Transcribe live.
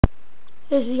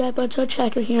This is the iPod Touch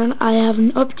Hacker here, and I have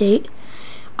an update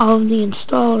of the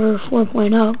installer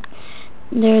 4.0.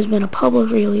 There has been a public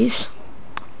release.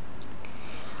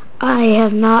 I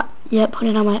have not yet put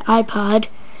it on my iPod.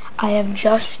 I have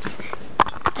just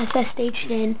SSH'd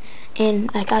in, and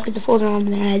I copied the folder on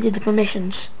there, and I did the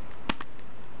permissions.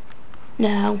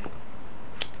 Now,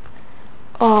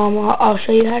 I'll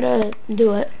show you how to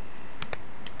do it.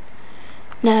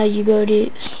 Now you go to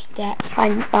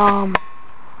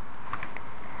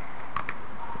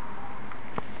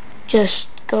just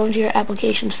go into your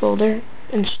applications folder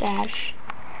and stash.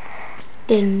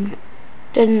 Then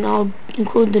I'll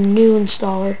include the new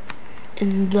installer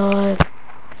in the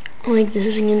link. This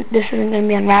isn't going to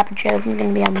be on Rapid Share. This is going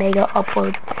to be on Mega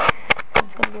Upload.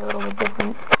 It's going to be a little bit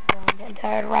different. I'm getting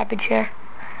tired of Rapid Share.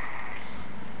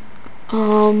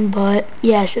 But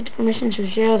yeah, set the permissions to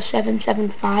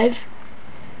 0775.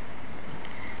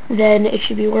 Then it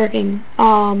should be working.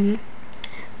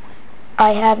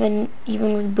 I haven't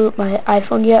even rebooted my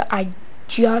iPhone yet. I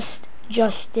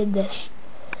just did this.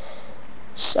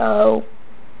 So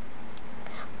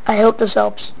I hope this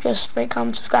helps. Just rate,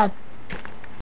 comment, subscribe.